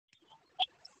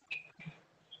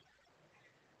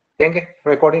Tenge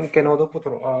recording kenodo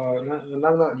putro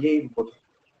nang ye putro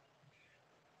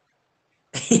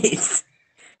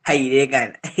hay đấy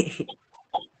cả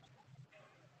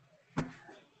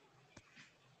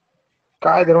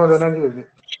kai dero do nang ye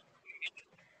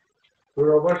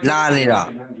robot la này đó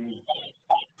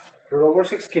robot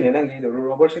 6 skin nang ye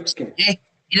robot 6 skin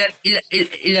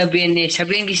ila bên này sắp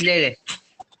bên cái gì đấy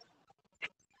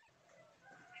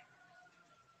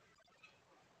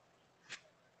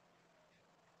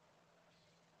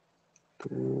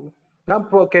nang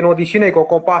pro keno di sine ko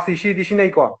compass di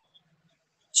sine ko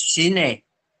xin này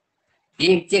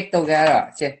yên check tao ra rồi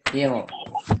check yên không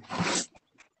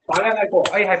Pala na ko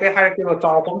ai happy hire kino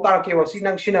chaw pom tar ke si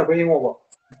nang sina bring over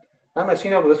nang na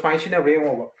sina bu fine sina bring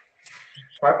over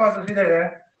pai pa si ne re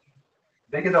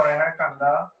de ke do re ha kan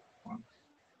da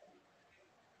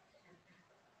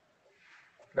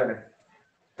Dale.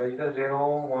 Ahorita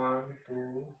 0, 1,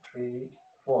 2, 3,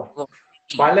 4.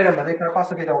 Vale, la madre que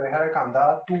pasa que te voy a dejar el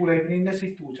candado, tú le brindas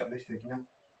si tú sales de aquí, ¿no?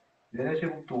 Viene si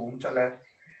tú sales.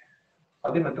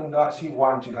 Adi matung da si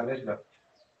 1 si sales da.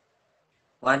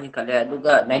 One kali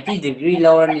aduga 90 degree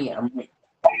lower ni amu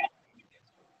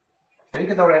Jadi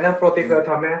kita udah nang protector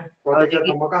thame, protector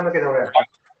thamakan kita udah.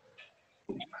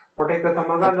 Protector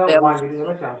thamakan da 1 jadi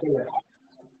apa sih? Ya.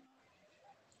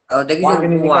 dari One jauh jadi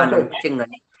ni buan kan. ceng ni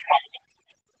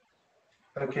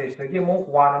Oke, jadi mau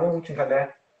 1 mau cing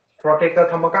kale. Protector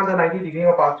thamakan da 90 degree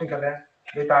ma pas cing kale.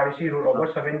 Dia tarik si root over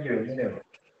 7 jadi ni.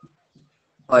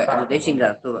 oi adu deh ceng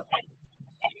dah tu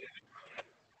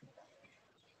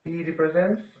P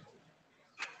represents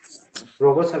root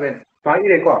over 7. Fine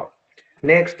record.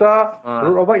 Next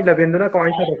root over 11 na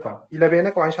kawan sa dokka. 11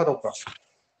 na kawan sa dokka.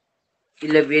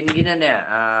 11 gina ne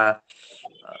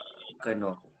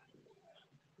kano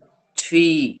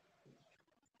 3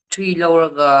 lower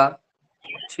ga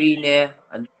 3 ne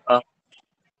aduga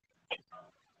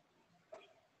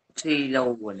 3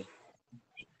 lower ni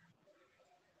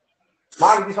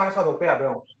Mark this one sa dokka ya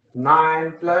bro.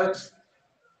 9 plus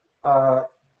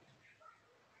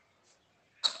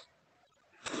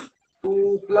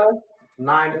 2 plus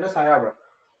 9 na saya bro.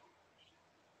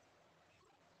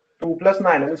 2 plus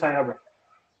 9 na saya bro.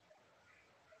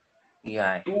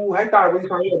 yeah 2 hai tar this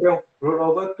one ya bro. Root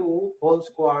over 2 whole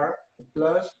square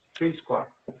plus 3 square.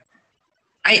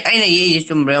 ai này gì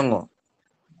chum rengo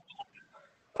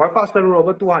Khói pass root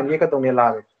over 2 han ye ka tong ne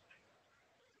la.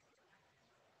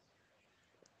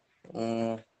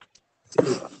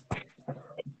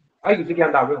 Ai ki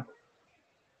kyan da bro.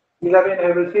 11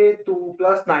 obviously 2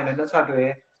 plus 9 na sa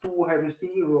de 2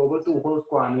 obviously root over 2 whole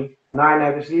square ni 9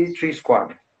 obviously 3 square.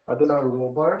 Aduna root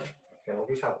over kaya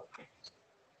okay sa.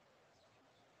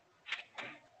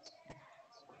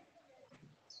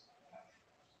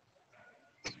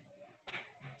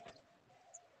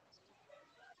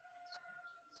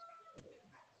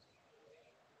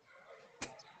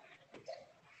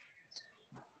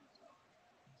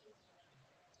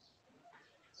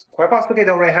 Khói pass cái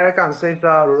đầu này hay càng xây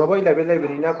ra root over 11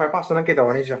 11 na khói pass na cái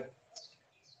đầu này chưa.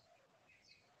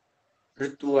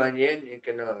 Rituan ni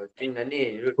kena tinggal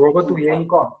ni Root over 2 ye ni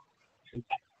ko.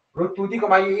 Root 2 di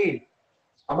kamai yi.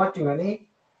 Ama tinggal ni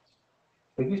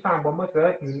Jadi sang bomba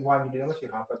saya ini wajib dia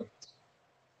masih apa ni?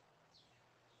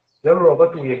 Jadi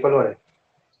robot tu ye kalau ada.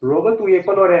 Robot tu ye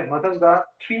kalau ada, macam dah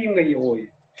 3 ngai oi.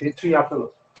 Si 3 apa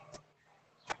lo?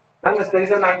 Nang sekali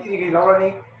saya 90 degree lawan ni,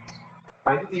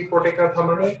 90 degree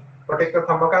protector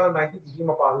thama kan 90 degree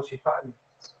mapalu sifat ni.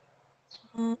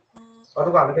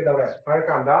 Aduh kan kita dah, saya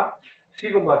kan dah.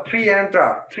 Si rumah 3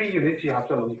 enter, 3 unit si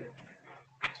apa lo?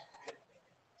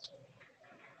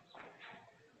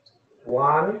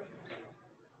 1,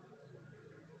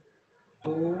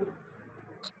 2,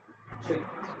 3.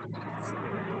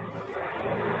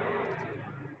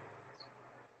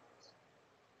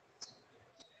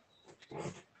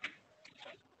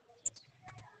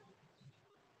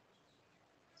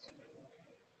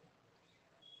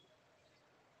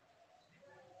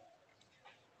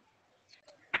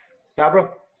 Ya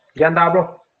bro, jangan bro.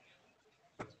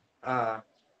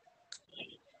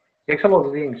 Excel of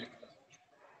things.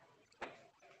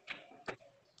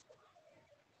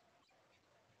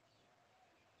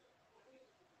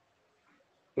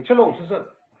 Excel of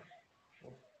是。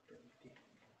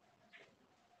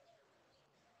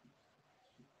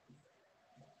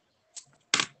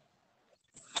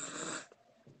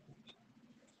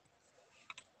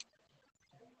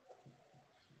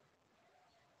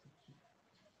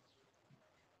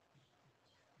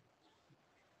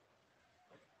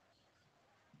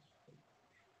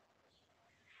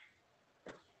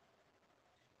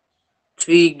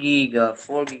3 giga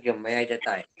 4 giga may ay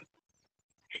datay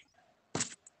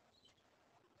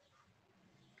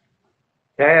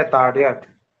ꯌꯥꯏ ꯇꯥꯔꯗꯤ ꯌꯥꯏ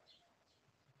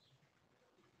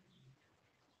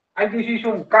ꯑꯩꯗꯤ ꯁꯤ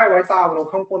ꯁꯨꯝ ꯀꯥꯏꯋꯥꯏ ꯇꯥꯕꯅꯣ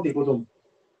ꯈꯪꯄꯣꯟꯇꯦꯀꯣ ꯁꯨꯝ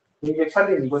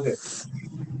ꯌꯦꯛꯁꯜꯂꯤꯅꯤꯀꯣꯁꯦ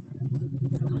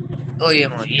Oh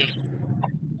yemo ye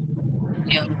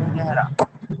yemo yara.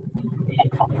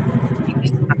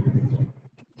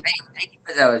 Ay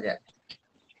paja paja.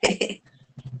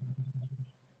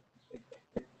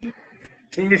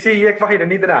 ꯁꯤ ꯌꯦꯛꯄ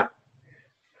ꯍꯩꯔꯅꯤꯗꯅ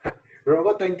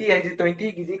ꯔꯣꯒ 20 ꯍꯥꯏꯁꯤ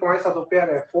 20 ꯒꯤꯁꯤ ꯀꯃꯥꯏꯅ ꯁꯥꯗꯣꯛꯄ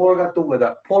ꯌꯥꯔꯦ 4ꯒ 2ꯒꯗ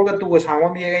 4ꯒ 2ꯒ ꯁꯥꯡꯕ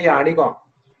ꯑꯃ ꯌꯦꯡꯉ ꯌꯥꯔꯅꯤꯀꯣ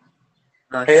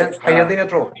ꯍꯩꯔꯗꯣꯏ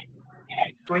ꯅꯠꯇ꯭ꯔꯣ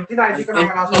 29ꯁꯤ ꯀꯅꯥ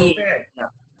ꯀꯅꯥ ꯁꯥꯗꯣꯛꯄ ꯌꯥꯏ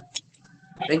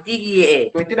 20 ki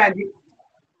ye. 29ꯁꯤ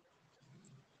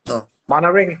To.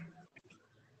 ꯃꯥꯟꯅꯕ꯭ꯔ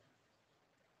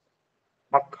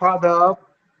ꯃꯈꯥꯗ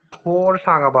 4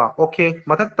 ꯁꯥꯡꯉꯕ ꯑꯣꯀꯦ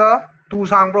ꯃꯊꯛꯇ 2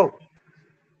 ꯁꯥꯡꯕ꯭ꯔꯣ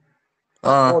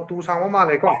ꯑꯣ 2 ꯁꯥꯡꯕ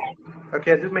ꯃꯥꯜꯂꯦꯀꯣ ꯑꯣꯀꯦ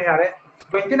ꯑꯗꯨꯃ ꯌꯥꯔꯦ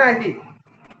 29ꯗꯤ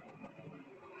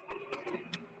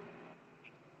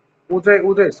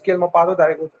ꯎꯗ꯭ꯔꯦ ꯁ꯭ꯀꯦꯜ ꯃꯄꯥꯗꯣ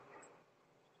ꯗꯥꯏꯔꯦꯛ ꯎꯗ꯭ꯔꯦ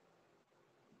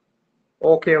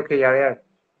ꯑꯣꯀꯦ ꯌꯥꯔꯦ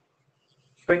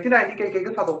 29ꯗꯤ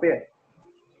ꯀꯩꯀꯩꯒ ꯁꯥꯗꯣꯛꯄ ꯌꯥꯏ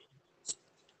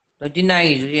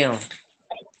 29 gisu yemo.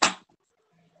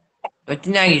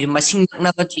 29 gisu masing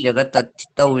naknaba thiraga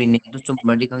tawrine adu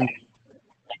chumrdi khangde.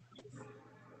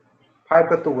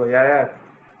 5ꯒ 2ꯒ ꯌꯥꯔꯦ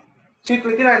ꯁꯤ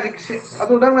 29ꯁꯤ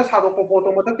ꯑꯗꯣ ꯅꯪꯅ ꯁꯥꯗꯣꯛꯄ ꯄꯣꯠꯇꯣ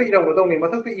ꯃꯊꯛꯇ ꯏꯔꯝꯒꯗꯧꯅꯤ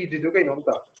ꯃꯊꯛꯇ ꯏꯗ꯭ꯔꯤꯗꯨ ꯀꯩꯅꯣ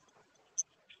ꯑꯝꯇ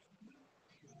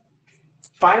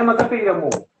ꯁꯨꯃꯥꯏꯅ ꯃꯊꯛꯇ ꯏꯔꯝꯃꯨ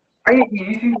ꯑꯩꯅ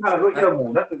ꯏꯔꯤꯁꯤꯡ ꯍꯥꯟꯅ ꯂꯣꯏ ꯏꯔꯝꯃꯨ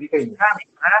ꯅꯠꯇ꯭ꯔꯗꯤ ꯀꯩꯅꯣ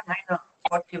Ngarang haino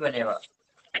hotkhibane ba.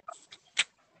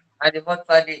 Adi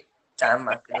hotpadi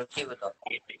chama kino khibato.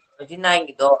 29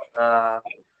 gido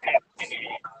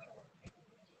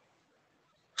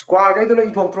ꯁ꯭ꯀ꯭ꯋꯥꯔꯈꯩꯗꯣ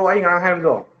ꯏꯊꯣꯛꯇ꯭ꯔꯣ ꯑꯩ ꯉꯔꯥꯡ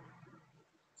ꯍꯥꯏꯕꯗꯣ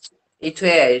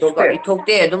ꯏꯊꯣꯛꯑꯦ ꯏꯊꯣꯛꯇꯦ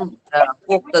ꯏꯊꯣꯛꯇꯦ ꯑꯗꯨꯝ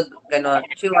ꯀꯣꯛꯇ ꯀꯩꯅꯣ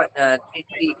 3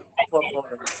 4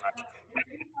 4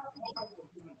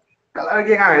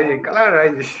 ꯀꯂꯔꯒꯤ ꯉꯥꯏꯁꯦ ꯀꯂꯔ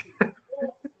ꯍꯥꯏꯁꯦ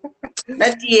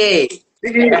ꯅꯠꯇꯤꯌꯦ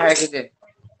ꯁꯤꯒꯤ ꯑꯩ ꯍꯥꯏꯔꯛꯀꯦꯁꯦ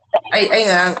ꯑꯩ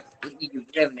ꯉꯔꯥꯡ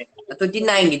ꯏꯈꯤꯕꯅꯦ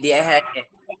 29 ꯒꯤꯗꯤ ꯑꯩ ꯍꯥꯏꯔꯛꯀꯦ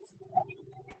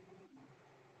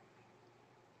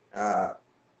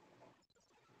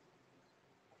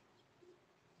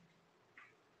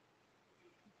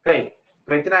ꯀꯩ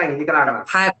 29ꯒꯤꯗꯤ ꯀꯅꯥ ꯀꯅꯥ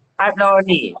 5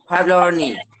 ꯂꯧꯔꯅꯤ 5 ꯂꯧꯔꯅꯤ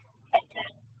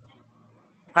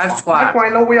 5 5 ꯁ꯭ꯀ꯭ꯋꯥꯔ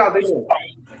ꯀꯃꯥꯏꯅ ꯂꯧꯕ ꯌꯥꯗꯣꯏꯅꯣ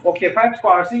ꯑꯣꯀꯦ 5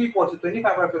 ꯁ꯭ꯀ꯭ꯋꯥꯔ ꯁꯤꯒꯤ ꯄꯣꯠꯁꯦ 25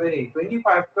 ꯍꯥꯏꯔꯛꯀꯗꯣꯏꯅꯤ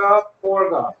 25ꯒ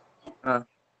 4ꯒ ꯑꯥ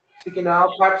ꯁꯤꯒꯤꯅ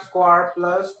 5 ꯁ꯭ꯀ꯭ꯋꯥꯔ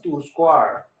ꯄ꯭ꯂꯁ 2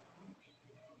 ꯁ꯭ꯀ꯭ꯋꯥꯔ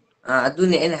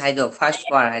ꯑꯗꯨꯅꯦ ꯑꯩꯅ ꯍꯥꯏꯗꯣ 5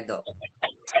 ꯁ꯭ꯀ꯭ꯋꯥꯔ ꯍꯥꯏꯗꯣ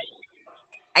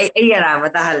ꯑꯩ ꯑꯔꯥꯟꯕ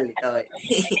ꯇꯥꯍꯜꯂꯤ ꯇꯧꯋꯦ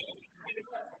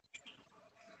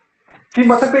ꯁꯤ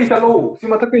ꯃꯊꯛꯇꯩ ꯆꯠꯂꯣ ꯁꯤ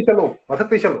ꯃꯊꯛꯇꯩ ꯆꯠꯂꯣ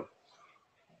ꯃꯊꯛꯇꯩ ꯆꯠꯂꯣ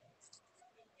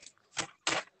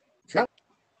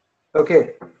okay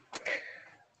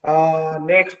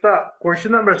next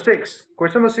question number 6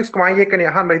 question number 6 ꯀꯃꯥꯏꯅ ꯌꯦꯛꯀꯅꯤ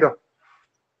ꯑꯍꯥꯟꯕꯩꯗꯣ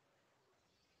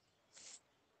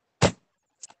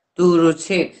 2 root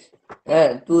 6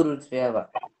 2 root 3 haba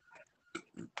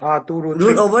 2 root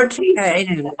root 3 over 3 hai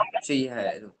aina root 3 hai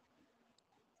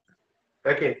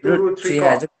okay 2 root root 3 3 ꯀꯣ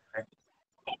hai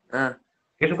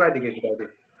ꯀꯩꯁꯨ ꯀꯥꯏꯗꯦ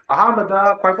ꯑꯍꯥꯟꯕꯗ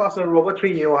ꯈ꯭ꯋꯥꯏ ꯐꯥꯔꯁꯇ ꯔꯣ ꯑꯣꯐ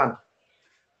 3 ꯌꯦꯡꯉꯣ ꯍꯥꯟꯅ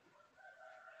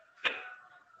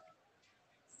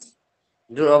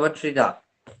root over 3 da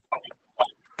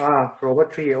ꯔꯣ ꯑꯣꯐ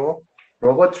 3 ꯌꯦꯡꯉꯣ ꯔꯣ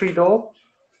ꯑꯣꯐ 3ꯗꯣ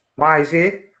ꯃꯥꯏꯁꯦ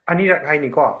ꯑꯅꯤꯔꯛ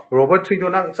ꯍꯥꯏꯅꯤꯀꯣ ꯔꯣ ꯑꯣꯐ 3ꯗꯣ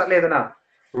ꯅꯪ ꯆꯠꯂꯦꯗꯅ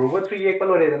ꯔꯣ ꯑꯣꯐ 3 ꯌꯦꯛꯄ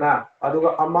ꯂꯣꯏꯔꯦꯗꯅ ꯑꯗꯨꯒ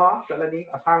ꯑꯃ ꯆꯠꯂꯅꯤ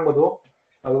ꯑꯁꯥꯡꯕꯗꯣ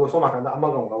ꯑꯗꯨꯒ ꯁꯣꯝ ꯅꯥꯀꯟꯗ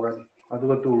ꯑꯃꯒ ꯑꯃꯨꯛ ꯂꯧꯔꯅꯤ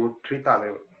ꯑꯗꯨꯒ 2 root 3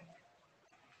 ꯇꯥꯔꯦꯕ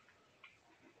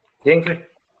ꯌꯦꯡꯁꯤ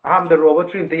ꯑꯍꯥꯟꯕꯗ ꯔꯣ ꯑꯣꯐ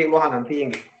 3 ꯑꯝꯇ ꯌꯦꯛꯂꯣ ꯍꯥꯟꯅ ꯑꯝꯇ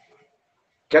ꯌꯦꯡꯒꯦ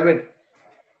ꯀꯦꯜꯚꯤꯟ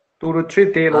 2 root 3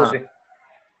 ꯑꯝꯇ ꯌꯦꯛꯂꯣꯁꯦ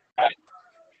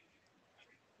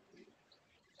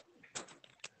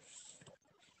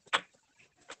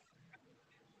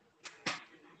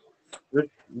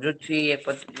root 3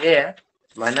 ye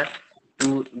mana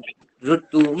 2 root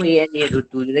 2 mu ye ni root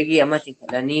 2 dagi ama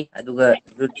chikhlani aduga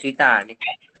root 3 tarani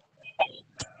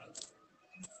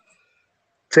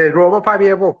ꯁꯦ ꯔꯣ of 5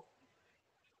 ꯌꯦꯛꯑꯕꯣ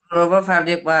root over 5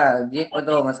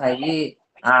 yekpado ngasai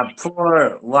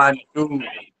 4 1 2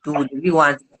 2 dagi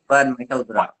 1 chikpa mai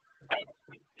tawdra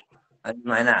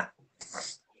adumana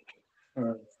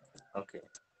okay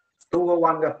 2ꯒ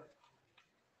 1ꯒ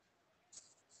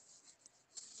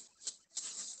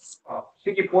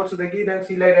ꯁꯤꯒꯤ ꯄꯣꯠꯁꯤꯗꯒꯤ ꯅꯪ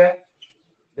ꯁꯤ ꯂꯩꯔꯦ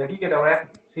ꯁꯤꯗꯒꯤ ꯀꯩꯗꯧꯔꯦ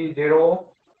ꯁꯤ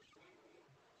 0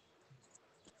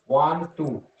 1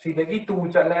 2 ꯁꯤꯗꯒꯤ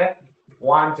 2 ꯆꯠꯂꯦ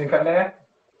 1 ꯆꯤꯡꯈꯠꯂꯦ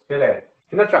ꯁꯤ ꯂꯩꯔꯦ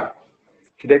ꯁꯤ ꯅꯠꯇ꯭ꯔꯥ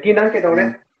ꯁꯤꯗꯒꯤ ꯅꯪ ꯀꯩꯗꯧꯔꯦ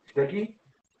ꯁꯤꯗꯒꯤ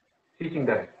ꯁꯤ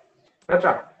ꯆꯤꯡꯊꯔꯦ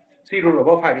ꯅꯠꯇ꯭ꯔꯥ ꯁꯤ ꯔꯨꯜ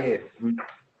ꯑꯣꯐ 5 ꯌꯦ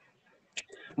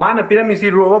ꯃꯥꯅ ꯄꯤꯔꯝꯃꯤꯁꯤ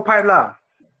ꯔꯨꯜ ꯑꯣꯐ 5 ꯂꯥ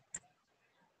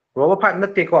ꯔꯨꯜ ꯑꯣꯐ 5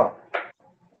 ꯅꯠꯇꯦꯀꯣ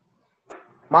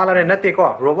ꯃꯥꯜꯂꯔꯦ ꯅꯠꯇꯦꯀꯣ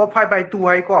ꯔꯣ ꯑꯣꯐ 5 ꯕꯥꯏ 2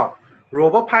 ꯍꯥꯏꯀꯣ ꯔꯣ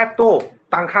ꯑꯣꯐ 5ꯇꯣ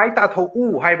ꯇꯪꯈꯥꯏ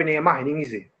ꯇꯥꯊꯣꯛꯎ ꯍꯥꯏꯕꯅꯦ ꯑꯃ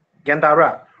ꯍꯥꯏꯅꯤꯡꯉꯤꯁꯦ ꯒ꯭ꯌꯥꯟ ꯇꯥꯕ꯭ꯔꯥ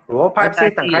ꯔꯣ ꯑꯣꯐ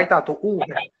 5ꯁꯦ ꯇꯪꯈꯥꯏ ꯇꯥꯊꯣꯛꯎ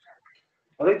ꯑꯗꯨ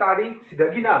ꯑꯣꯏꯇꯥꯔꯗꯤ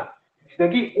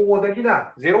ꯁꯤꯗꯒꯤ ꯑꯣꯗꯒꯤꯅ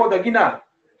 0ꯗꯒꯤꯅ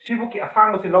ꯁꯤꯕꯨꯛꯀꯤ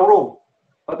ꯑꯁꯥꯡꯕꯁꯤ ꯂꯧꯔꯣ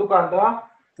ꯑꯗꯨ ꯀꯥꯟꯗ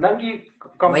ꯅꯪꯒꯤ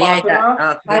ꯃꯌꯥꯏꯗ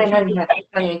ꯀꯝꯄꯥꯁꯇꯨꯅ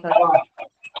ꯈꯪꯉꯦ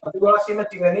ꯑꯗꯨꯒ ꯁꯤꯃ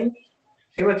ꯆꯤꯡꯉꯅꯤ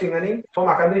ꯁꯤꯃ ꯆꯤꯡꯉꯅꯤ ꯁꯣꯝ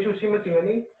ꯅꯥꯀꯟꯗꯩꯁꯨ ꯁꯤꯃ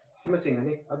ꯆꯤꯡꯉꯅꯤ ꯁꯤꯃ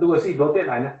ꯆꯤꯡꯉꯅꯤ ꯑꯗꯨꯒ ꯁꯤ ꯗꯣꯇꯦꯠ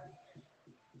ꯍꯥꯏꯅ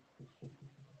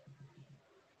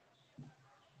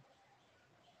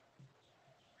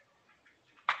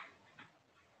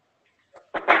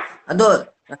ꯑꯗꯣ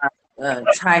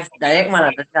ꯁꯥꯏꯖ ꯗꯥꯏꯔꯦꯛ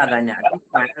ꯃꯥꯟꯅꯗ꯭ꯔꯁꯨ ꯌꯥꯗꯥꯏꯅꯦ ꯑꯗꯨꯝ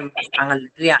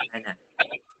ꯁꯥꯡꯍꯜꯂꯁꯨ ꯌꯥꯗꯥꯏꯅꯦ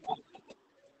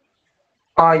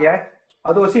ꯌꯥꯏ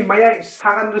ꯑꯗꯣ ꯁꯤ ꯃꯌꯥꯏ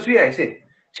ꯁꯥꯡꯍꯟꯗ꯭ꯔꯁꯨ ꯌꯥꯏ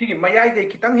ꯁꯤꯒꯤ ꯃꯌꯥꯏꯗꯩ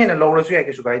ꯈꯤꯇꯪ ꯍꯦꯟꯅ ꯂꯧꯔꯁꯨ ꯌꯥꯏ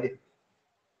ꯀꯩꯁꯨ ꯀꯥꯏꯗꯦ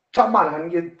ꯆꯞ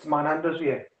ꯃꯥꯟꯅꯍꯟꯗ꯭ꯔꯁꯨ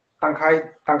ꯌꯥꯏ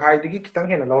ꯇꯪꯈꯥꯏꯗꯒꯤ ꯈꯤꯇꯪ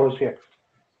ꯍꯦꯟꯅ ꯂꯧꯔꯁꯨ ꯌꯥꯏ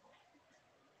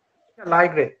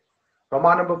ꯂꯥꯏꯈ꯭ꯔꯦ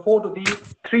ꯔꯣꯃꯥꯟ ꯅꯝꯕꯔ 4ꯗꯨꯗꯤ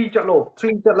 3 ꯆꯠꯂꯣ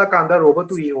 3 ꯆꯠꯂꯀꯥꯟꯗ ꯔꯣꯕ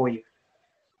 2 ꯌꯦꯛꯑꯣꯌꯦ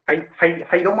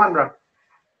ꯍꯩꯗꯧ ꯃꯥꯟꯕ꯭ꯔꯥ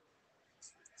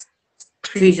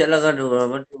 3 ꯆꯠꯂꯒ ꯔꯣꯕ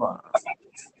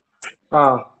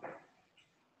 2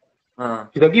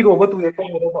 ꯁꯤꯗꯒꯤ ꯔꯣꯕ 2 ꯌꯦꯛꯄ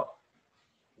ꯍꯧꯒꯗꯧꯕ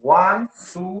 1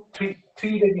 2 3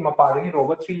 3ꯗꯒꯤ ꯃꯄꯥꯗꯒꯤ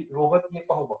ꯔꯣꯕ 2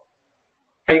 ꯌꯦꯛꯄ ꯍꯧꯕ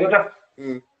ꯍꯩꯒꯗ꯭ꯔꯥ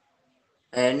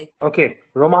ꯍꯩꯔꯅꯤ ꯑꯣꯀꯦ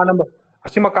ꯔꯣꯃꯥꯟ ꯅꯝꯕꯔ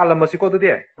ꯑꯁꯤ ꯃꯀꯥꯂꯝꯃꯁꯤꯀꯣ ꯑꯗꯨꯗꯤ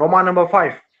ꯔꯣꯃꯥꯟ ꯅꯝꯕꯔ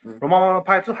 5 ꯔꯣꯃꯥꯟ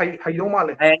ꯅꯝꯕꯔ 5ꯁꯨ ꯍꯩꯗꯧ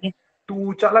ꯃꯥꯜꯂꯦ ꯍꯩꯔꯅꯤ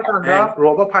 2 ꯆꯠꯂꯀꯥꯟꯗ ꯍꯩꯔꯅꯤ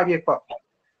ꯔꯣꯕ 5 ꯌꯦꯛꯄ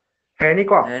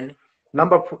ꯍꯩꯔꯅꯤꯀꯣ ꯍꯩꯔꯅꯤ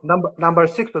ꯅꯝꯕꯔ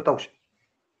 6ꯇꯣ ꯇꯧꯁꯤ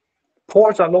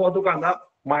 4 ꯆꯠꯂꯣ ꯑꯗꯨꯀꯥꯟꯗ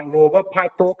ꯔꯣꯕ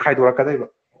 5ꯇꯣ ꯈꯥꯏꯗꯣꯔꯛꯀꯗꯣꯏꯕ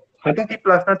ꯍꯟꯗꯛꯇꯤ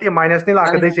ꯄ꯭ꯂꯁ ꯅꯠꯇꯦ ꯃꯥꯏꯅꯁꯅꯤ ꯈꯪꯉꯦ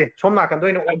ꯂꯥꯛꯀꯗꯣꯏꯁꯦ ꯁꯣꯝ ꯅꯥꯀꯟꯗ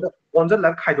ꯑꯣꯏꯅ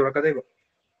ꯑꯣꯟꯁꯤꯜꯂꯒ ꯈꯥꯏꯗꯣꯔꯛꯀꯗꯣꯏꯕ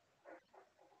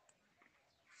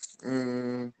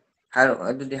ꯍꯥꯏꯔꯛꯑꯣ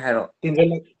ꯑꯗꯨꯗꯤ ꯍꯥꯏꯔꯛꯑꯣ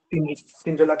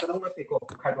ꯇꯤꯟꯖꯜꯂꯛꯀꯗꯧ ꯅꯠꯇꯦꯀꯣ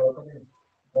ꯈꯥꯏꯗꯣꯔꯛꯀꯗꯣꯏꯅꯤ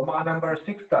ꯔꯣꯃꯥꯟ ꯅꯝꯕꯔ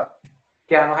 6ꯇ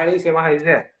ꯀꯌꯥꯅꯣ ꯍꯥꯏꯔꯛꯏꯁꯦ ꯃꯥ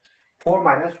ꯍꯥꯏꯔꯤꯁꯦ 4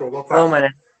 ꯃꯥꯏꯅꯁ ꯔꯣꯕ 5 4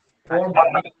 ꯃꯥꯏꯅꯁ 4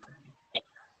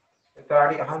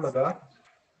 ꯇꯥꯔꯗꯤ ꯑꯍꯥꯟꯕꯗ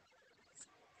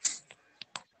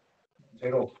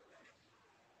 0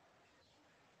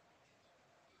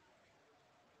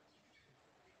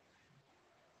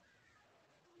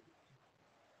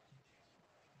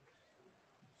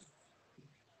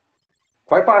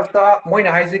 ꯈ꯭ꯋꯥꯏ ꯐꯥꯔꯁꯇ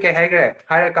ꯃꯣꯏꯅ ꯍꯥꯏꯁꯦ ꯀꯩ ꯍꯥꯏꯈ꯭ರೆ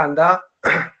ꯍꯥꯏꯔꯀꯥꯟꯗ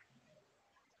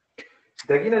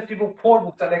ꯁꯤꯗꯒꯤꯅ ꯁꯤꯕꯨ 4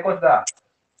 ꯕꯨꯛ ꯆꯠꯂꯦꯀꯣ ꯁꯤꯗ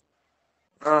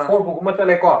 4 ꯕꯨꯛ ꯑꯃ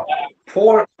ꯆꯠꯂꯦꯀꯣ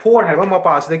 4 ꯍꯥꯏꯕ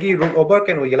ꯃꯄꯥꯁꯤꯗꯒꯤ ꯔꯨꯠ ꯑꯣꯚꯔ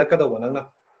ꯀꯩꯅꯣ ꯌꯦꯜꯂꯛꯀꯗꯧꯕ ꯅꯪꯅ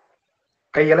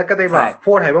ꯀꯩ ꯌꯦꯜꯂꯛꯀꯗꯣꯏꯕ 5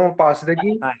 4 ꯍꯥꯏꯕ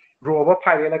ꯃꯄꯥꯁꯤꯗꯒꯤ 5 ꯔꯣ ꯑꯣꯚꯔ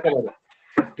 5 ꯌꯦꯜꯂꯛꯀꯗꯧꯕ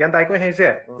ꯒ꯭ꯌꯥꯟ ꯇꯥꯏꯀꯣ ꯍꯥꯏꯁꯦ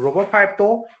ꯔꯣ ꯑꯣꯚꯔ 5ꯇꯣ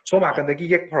ꯁꯣꯝ ꯅꯥꯀꯟꯗꯒꯤ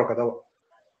ꯌꯦꯛꯄ ꯍꯧꯔꯛꯀꯗꯧꯕ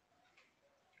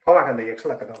ꯁꯣꯝ ꯅꯥꯀꯟꯗ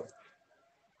ꯌꯦꯛꯁꯜꯂꯛꯀꯗꯧꯕ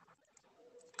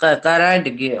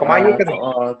ꯀꯔꯥꯏꯗꯒꯤ ꯀꯃꯥꯏꯅ ꯌꯦꯛꯀꯅꯤ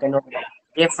ꯀꯩꯅꯣ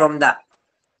ꯂꯦꯐ ꯐ꯭ꯔꯣꯝꯗ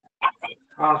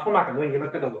ꯁꯣꯝ ꯅꯥꯀꯟꯗ ꯑꯣꯏꯅ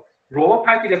ꯌꯦꯛꯂꯛꯀꯗꯧꯕ ꯔꯣ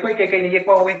ꯑꯣꯚꯔ 5ꯀꯤꯗꯤ ꯑꯩꯈꯣꯏ ꯀꯩꯀꯩꯅ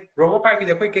ꯌꯦꯛꯄ ꯍꯧꯏ ꯔꯣ ꯑꯣꯚꯔ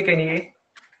 5ꯀꯤꯗꯤ ꯑꯩꯈꯣꯏ ꯀꯩꯀꯩꯅ ꯌꯦꯛꯏ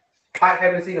 5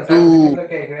 ꯍꯥꯏꯕꯁꯤ ꯉꯁꯥꯏ 2 ꯍꯧꯖꯤꯛꯀꯤꯗꯨꯗ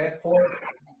ꯀꯩ ꯍꯥꯏꯈ꯭ꯔꯦ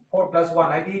 4 +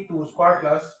 1 ꯍꯥꯏꯗꯤ 2 square +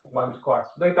 1 square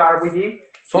ꯑꯗꯨ ꯑꯣꯏꯇꯥꯔꯕꯗꯤ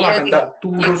ꯁꯣꯝ ꯌꯦꯛꯑꯒꯦ ꯅꯥꯀꯟꯗ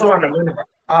 2ꯗꯣ ꯌꯦꯛꯄ ꯁꯣꯝ ꯍꯧꯔꯦ ꯅꯥꯀꯟꯗ ꯑꯣꯏꯅ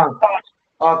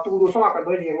 2ꯗꯣ ꯁꯣꯝ ꯅꯥꯀꯟꯗ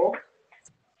ꯑꯣꯏꯅ ꯌꯦꯡꯉꯣ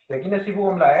ꯁꯤꯗꯒꯤꯅ ꯁꯤꯕꯨ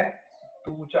ꯑꯃ ꯂꯥꯛꯑꯦ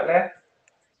 2 ꯆꯠꯂꯦ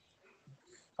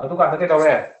ꯑꯗꯨꯀꯥꯟꯗ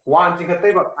ꯀꯩꯗꯧꯔꯦ 1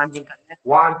 ꯆꯤꯡꯈꯠꯇꯣꯏꯕ 1 ꯆꯤꯡꯈꯠꯂꯦ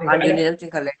 1 1 ꯆꯤꯡꯈꯠꯂꯦ ꯌꯨꯅꯤꯠ ꯑꯃ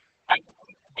ꯆꯤꯡꯈꯠꯂꯦ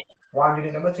 1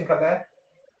 ꯌꯨꯅꯤꯠ ꯑꯃ ꯆꯤꯡꯈꯠꯂꯦ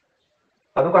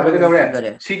ꯑꯗꯨꯀꯥꯟꯗ ꯑꯗꯨꯒ ꯀꯩꯗꯧꯔꯦ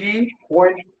ꯆꯤꯡꯊꯔꯦ ꯁꯤꯒꯤ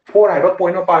ꯄꯣꯏꯟ 4 ꯍꯥꯏꯕ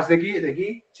ꯄꯣꯏꯟ ꯃꯄꯥꯁꯤꯗꯒꯤ ꯑꯗꯒꯤ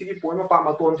ꯁꯤꯒꯤ ꯄꯣꯏꯟ ꯃꯄꯥ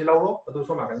ꯃꯇꯣꯟꯁꯤ ꯂꯧꯔꯣ ꯑꯗꯨ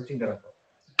ꯁꯣꯝ ꯅꯥꯀꯟꯗ ꯆꯤꯡꯊꯔꯛꯄ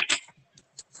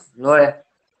ꯂꯣꯏꯔꯦ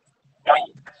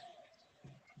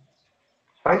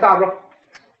ꯁꯨꯃꯥꯏꯅ ꯇꯥꯕ꯭ꯔꯣ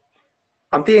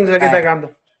ꯑꯝꯇ ꯌꯦꯡꯖꯔꯒꯦ ꯇꯥꯏ ꯗꯥꯏꯒ꯭ꯔꯥꯝꯗꯣ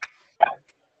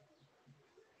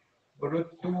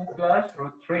 √2 +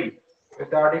 √3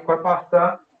 ꯑꯗꯨꯏꯇꯥꯔꯗꯤ ꯈ꯭ꯋꯥꯏ ꯐꯥꯔꯁꯇ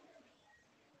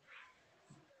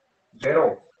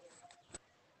 0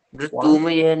 √2 1 ꯑꯃ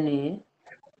ꯌꯦꯛꯑꯅꯤ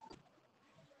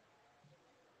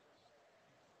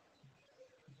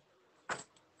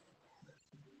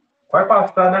ꯈ꯭ꯋꯥꯏ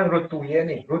ꯐꯥꯔꯁꯇ ꯅꯪ √2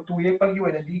 ꯌꯦꯛꯑꯅꯤ √2 ꯌꯦꯛꯄꯒꯤ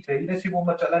ꯑꯣꯏꯅꯗꯤ ꯁꯤꯗꯩꯗ ꯁꯤꯕꯨ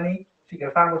ꯑꯃ ꯆꯠꯂꯅꯤ ꯁꯤꯒꯤ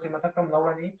ꯑꯁꯥꯡꯕꯁꯤ ꯃꯊꯛꯇ ꯑꯃ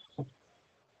ꯂꯧꯔꯅꯤ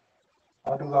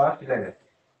ꯑꯗꯨꯒ ꯁꯤ ꯂꯩꯔꯦ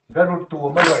ꯁꯤꯗ √2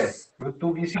 ꯑꯃ ꯂꯣꯏꯔꯦ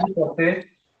 √2ꯒꯤ ꯁꯤꯒꯤ ꯄꯣꯠꯁꯦ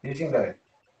ꯁꯤ ꯆꯤꯡꯊꯔꯦ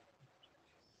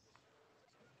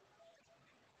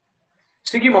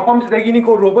ꯁꯤꯒꯤ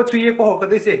ꯃꯐꯝꯁꯤꯗꯒꯤꯅꯤꯀꯣ ꯔꯣꯕ 3 ꯌꯦꯛꯄ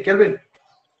ꯍꯧꯔꯛꯀꯗꯣꯏꯁꯦ ꯀꯦꯜꯚꯤꯟ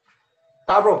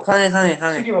ꯇꯥꯕ꯭ꯔꯣ ꯈꯪꯉꯦ ꯈꯪꯉꯦ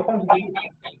ꯈꯪꯉꯦ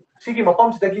ꯁꯤꯒꯤ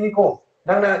ꯃꯐꯝꯁꯤꯗꯒꯤꯅꯤꯀꯣ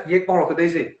ꯅꯪꯅ ꯌꯦꯛꯄ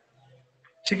ꯍꯧꯔꯛꯀꯗꯣꯏꯁꯦ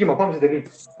ꯁꯤꯒꯤ ꯃꯐꯝꯁꯤꯗꯒꯤ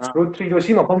 √3ꯗꯣ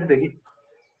ꯁꯤ ꯃꯐꯝꯁꯤꯗꯒꯤ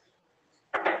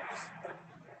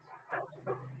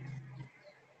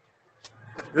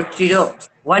 √3ꯗꯣ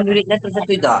 1 ꯌꯨꯅꯤꯠ ꯅꯠꯇ꯭ꯔꯣ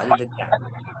ꯆꯠꯇꯣꯏꯗꯣ ꯑꯗꯨꯗꯒꯤ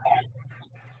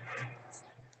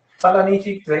ꯆꯠꯂꯅꯤ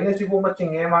ꯁꯤꯗꯩꯅ ꯁꯤꯕꯨ ꯑꯃ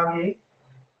ꯆꯤꯡꯉꯦ ꯃꯥꯒꯤ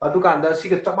ꯑꯗꯨꯀꯥꯟꯗ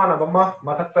ꯁꯤꯒ ꯆꯞ ꯃꯥꯟꯅꯕ ꯑꯃ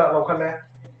ꯃꯊꯛꯇ ꯂꯧꯈꯠꯂꯦ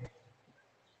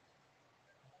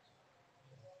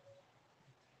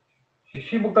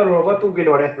ꯁꯤꯕꯨꯛꯇ ꯔꯣꯕ 2ꯒꯤ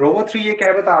ꯂꯣꯏꯔꯦ ꯔꯣꯕ 3 ꯌꯦꯛꯀꯦ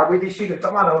ꯍꯥꯏꯕ ꯇꯥꯔꯕꯗꯤ ꯁꯤꯒ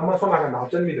ꯆꯞ ꯃꯥꯟꯅꯕ ꯑꯃ ꯁꯣꯝ ꯅꯥꯀꯟꯗ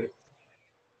ꯍꯥꯞꯆꯤꯟꯕꯤꯗꯣ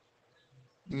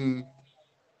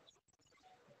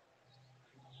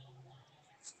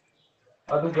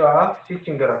ꯑꯗꯨꯒ ꯁꯤ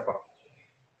ꯆꯤꯡꯊꯔꯛꯄ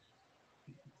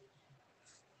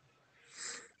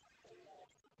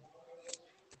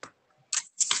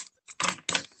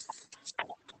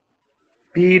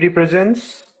P represents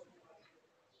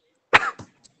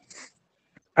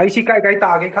ꯑꯩ ꯁꯤ ꯀꯥꯏ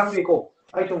ꯇꯥꯒꯦ ꯈꯪꯗꯦꯀꯣ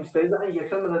ꯑꯩ ꯁꯨꯝ ꯁꯤꯗꯩꯗ ꯑꯩ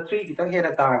ꯌꯦꯛꯁꯟꯕꯗ 3 ꯈꯤꯇꯪ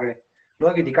ꯍꯦꯟꯅ ꯇꯥꯈ꯭ꯔꯦ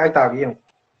ꯅꯣꯏꯒꯤꯗꯤ ꯀꯥꯏ ꯇꯥꯒꯦ ꯌꯦꯡꯉꯨ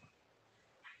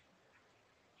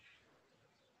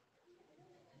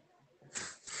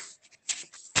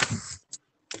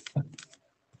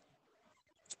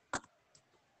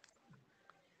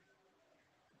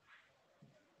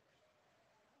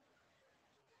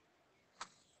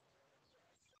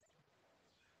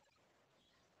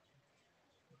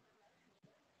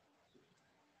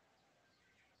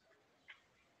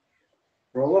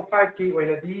row of 5 की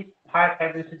value 5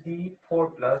 हाइब्रिसिटी 4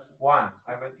 plus 1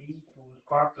 हाइब्रिसिटी 2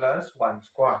 square plus 1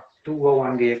 square 2 व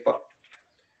 1 गे प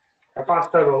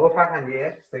पास row of 5 हंगे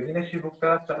सेगिने शिबुक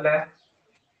चले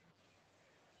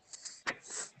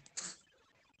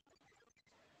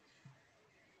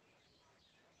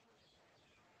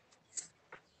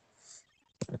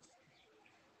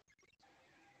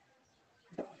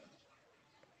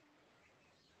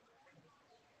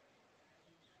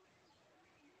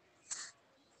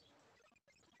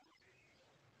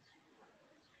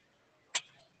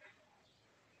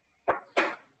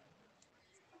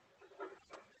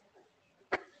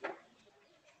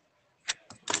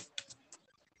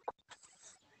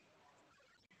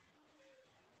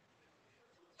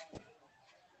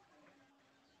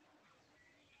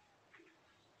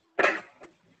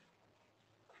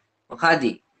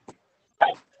Makadi.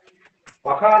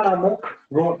 Makana muk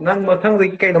ro nang mathang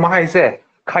dagi kai nama haise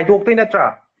khaidoktai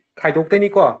natra khaidoktai ni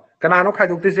ko kanano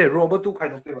khaidoktai se robot tu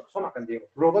khaidoktai ba soma kan de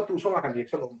robot tu soma kan de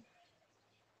chalo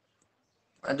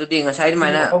Adudi ngasai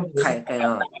mana kai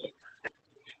no.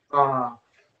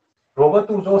 robot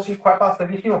tu so si khwai pas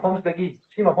dagi si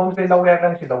ma phom se lau ya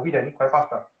kan si lau bi da ni khwai pas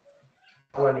ta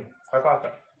ko ni khwai pas ta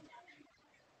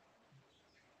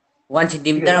 1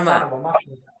 centimeter ma.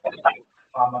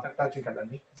 Ma tak ta chi kan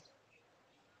ni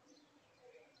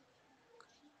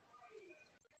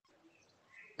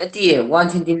Nati 1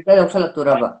 centimeter yung salak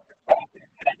turaba.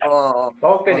 Oh.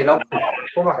 lau ke ni lau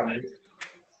soma kan ni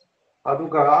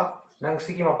aduga nang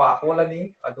sigi ma pa ko la ni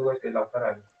aduga se lau tara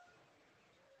ni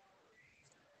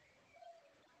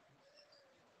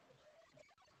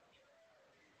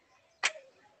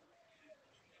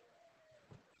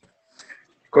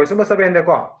question number 7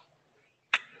 देखो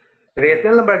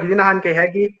rational number की नहान के है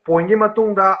कि point की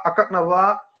मतुंगदा अकक्नवा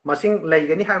मसिंग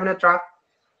लेगनी है नत्रा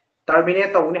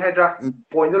terminate तौनी हैद्रा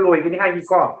point लोइगनी है कि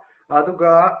को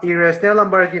अदुगा इरेशनल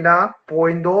नंबर की ना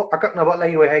पॉइंट दो अकक्नवा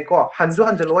लेरोय है को हंजो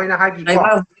हंजलोयना है कि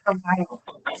को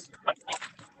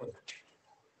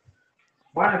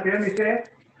वन पेन इसे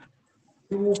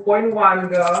 2.1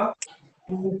 गा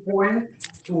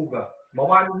 2.2 गा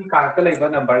मवान की कारक लेबा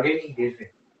नंबर के नी देसे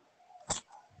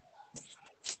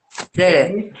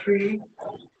any 3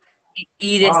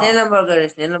 Irrational number ka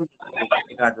rational number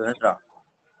Ricardo na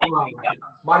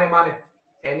Mane.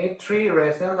 Any three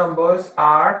rational numbers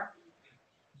are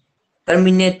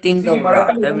terminating sige ka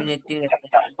marakta terminating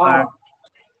number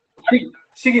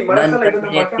sige marakta laiba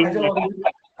number ka non-terminating haidalo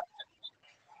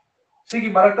sige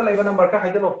marakta laiba number ka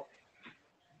haidalo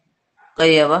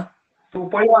kaya ba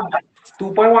 2.1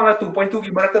 2.1 ga 2.2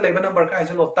 ki marakta laiba number ka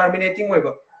haidalo terminating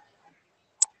oiba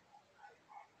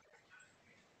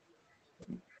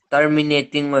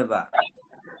terminating mo ba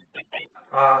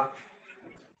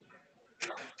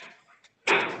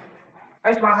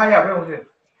ai ma hai ya ba ose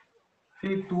si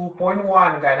 2.1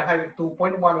 ga na hai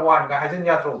 2.11 ga haidin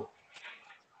ya tro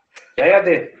ya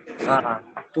de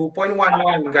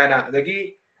 2.11 ga na dagi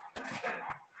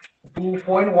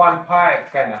 2.15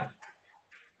 ga na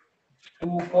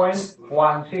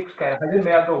 2.16 kaya hadin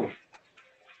maya to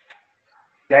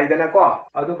yaidana ko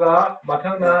aduga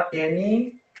mathangna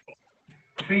any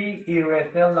three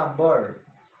irrational number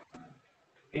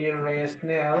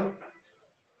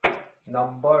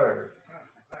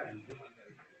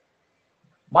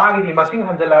magi ni masing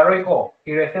hanjala roi ko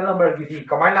irrational number gi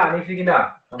kamai la ani sigina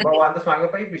number 1 da swanga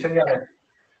pai pisan ya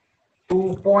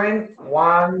 2.101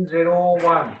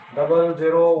 001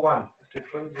 000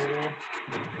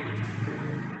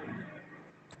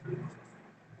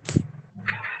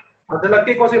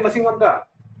 hanjalakti ko se masing wanda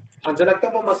hanjalakta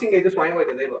mo masing ai da swanga wai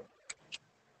da deba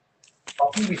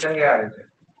papi pisan ya ai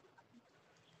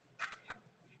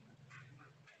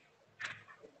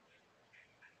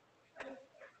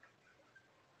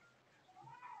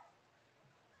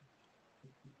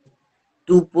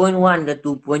 2.1 ka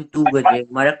 2.2 ka je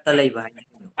marak talay ba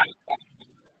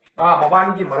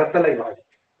mabani ki marakta lai ba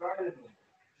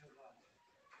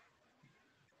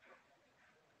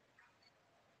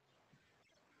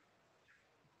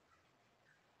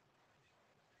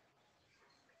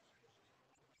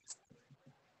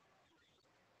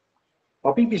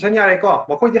papi pisan ya ko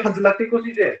makoi di hanjalakti ko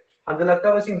si je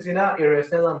hanjalakta ba sing sina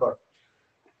irrational number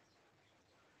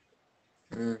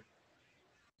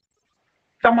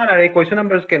Tamana re question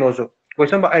number ke no so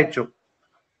question number 8 chu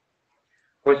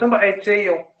question number 8 से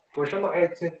यो question number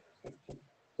 8 से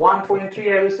 1.3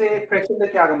 है से fraction का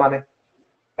क्या माने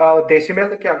decimal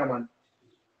का क्या माने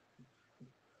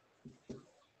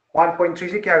 1.3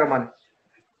 से क्या माने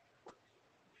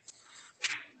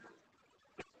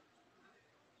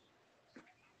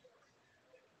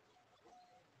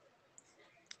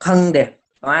khang de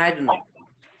ai dun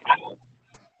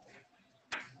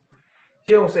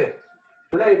ꯌꯦꯡꯉꯨꯁꯦ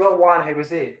ꯂꯩꯕ 1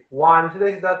 ꯍꯥꯏꯕꯁꯦ 1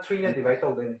 ꯁꯤꯗꯩꯁꯤꯗ 3ꯅ ꯗꯤꯚꯥꯏꯠ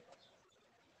ꯇꯧꯗꯣꯏꯅꯤ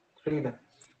 3ꯅ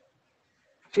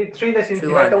ꯁꯤ 3ꯅ ꯁꯤ 3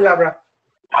 ꯗꯤꯚꯥꯏꯠ 1 ꯇꯧ ꯌꯥꯕ꯭ꯔꯥ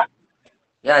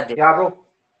ꯌꯥꯗꯦ ꯌꯥꯕ꯭ꯔꯣ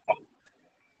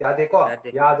ꯌꯥꯗꯦꯀꯣ ꯌꯥꯗꯦ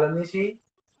ꯌꯥꯗ꯭ꯔꯕꯅꯤ ꯁꯤ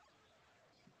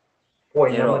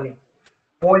ꯄꯣꯏꯟ 0 ꯑꯃꯅꯤ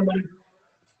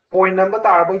ꯄꯣꯏꯟ ꯅꯝꯕ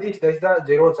ꯇꯥꯔꯕꯩꯗꯤ ꯁꯤꯗꯩꯁꯤꯗ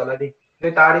 0 ꯆꯠꯂꯅꯤ ꯑꯗꯨ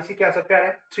ꯇꯥꯔꯗꯤ ꯁꯤ ꯀꯌꯥ ꯆꯠꯄ ꯌꯥꯔꯦ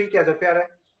 3 ꯀꯌꯥ ꯆꯠꯄ ꯌꯥꯔꯦ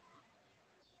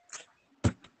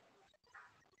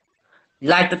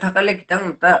ꯂꯥꯏꯠꯇ ꯊꯥꯀꯠꯂꯦ ꯈꯤꯇꯪ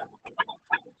ꯑꯝꯇ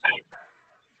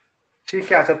ꯁꯤ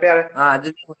ꯀꯌꯥ ꯆꯠꯄ ꯌꯥꯔꯦ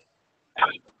ꯑꯗꯨꯗꯤ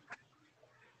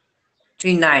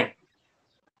 3 9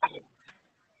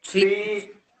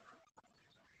 3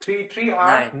 3 3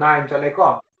 3R 9 9 चलेको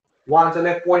 1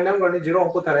 चले पॉइंट नंबर 0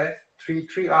 को थरे 3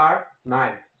 3R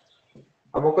 9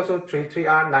 अमुकसु 3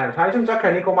 3R 9 साइ सुम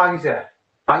चखनी को मागी से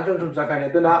साइ सुम चखनी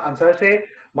तुना आंसर से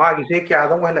मागी से क्या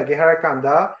दम है लगे हर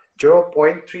कांदा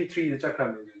 0.33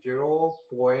 चखनी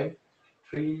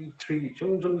 0.33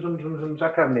 सुम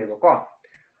चखनी को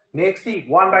नेक्स्ट सी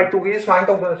 1 by 2 की स्वाइन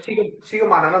तो सी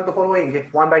माना ना तो फॉलोइंग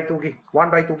 1 by 2 की 1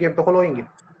 by 2 की हम तो फॉलोइंग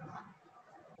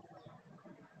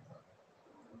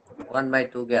 1 by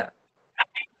 2 kìa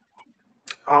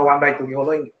 1 by 2 की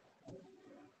फॉलोइंग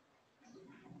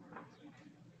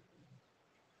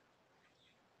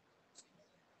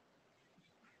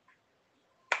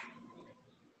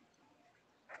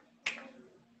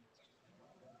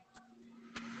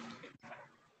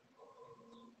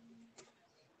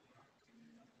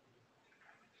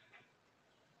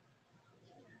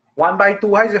 1 by 2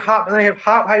 है हाफ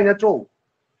हाफ है नत्रो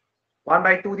 1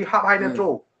 by 2 दी हाफ है नत्रो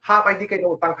हाफ है दी कई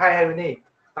तंखाई है बनी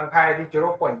तंखाई दी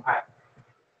 0.5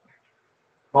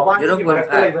 मबानी की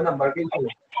मरकत 0.5 लेबा नंबर के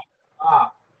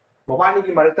मबानी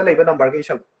की मरकत लेबा नंबर के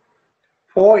इशल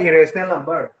 4 irrational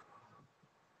number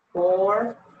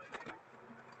 4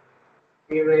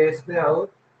 irrational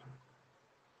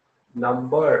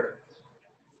number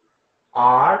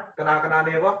are कना कना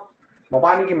नेबा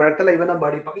मबानी की मरकत लेबा नंबर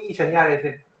दी पकी इशन यारे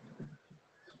से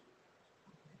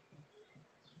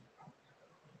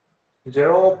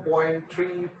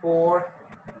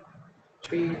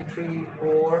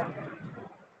 0.34334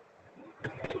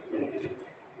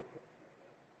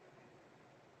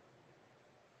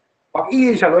 पकी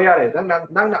चलो यार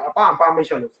नंग अपाम पाम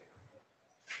चलो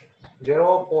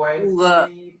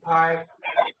 0.35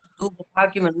 2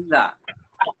 5 की मनुला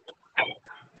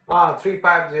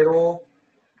 350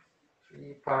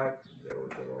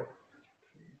 3500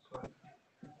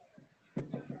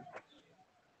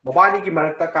 मोबाइल की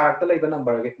मरकता कारकता लेबा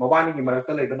नंबर के मोबाइल की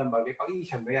मरकता लेबा नंबर के पगी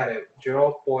छनबा यारे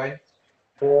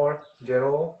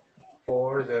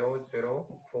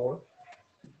 0.404004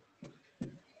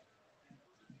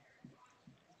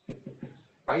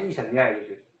 पगी छन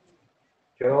यारे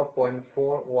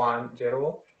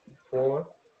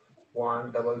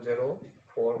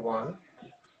 0.41041041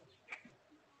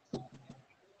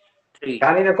 3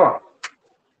 यानी ना को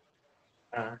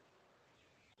à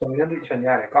समझन छन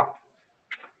यारे को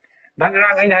नंग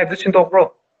रांग अइना हाइबदु सिनथोक्रो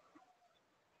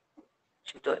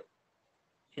xin tuổi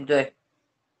xin tuổi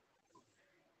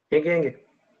येंगे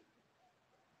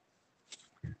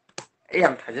ấy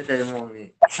làm phải rất là mong gì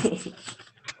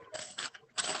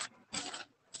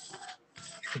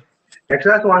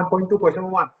exercise 1.2 question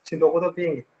 1 सिनथोको तो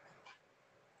येंगे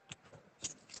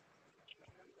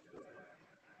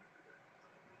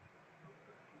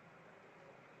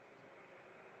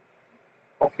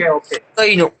okay okay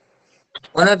cây nụ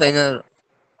nó tại là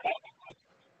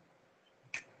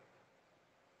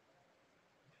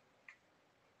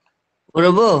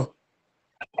bro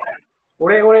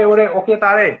오래 오래 오래 오케이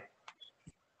따래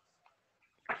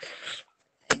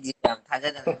gì làm phải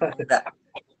rất là mong đã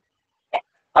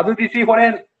아두디 시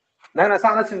호렌 나나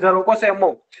사나 친자로고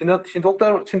쌤모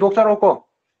신독자로고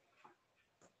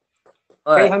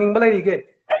rồi kay hanging balay ige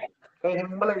kay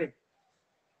hanging balay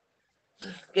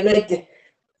cái này thì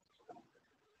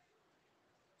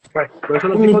right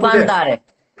version logic ko pan de ta đấy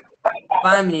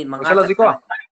 3 minute mà ngắt version là logic ko khăn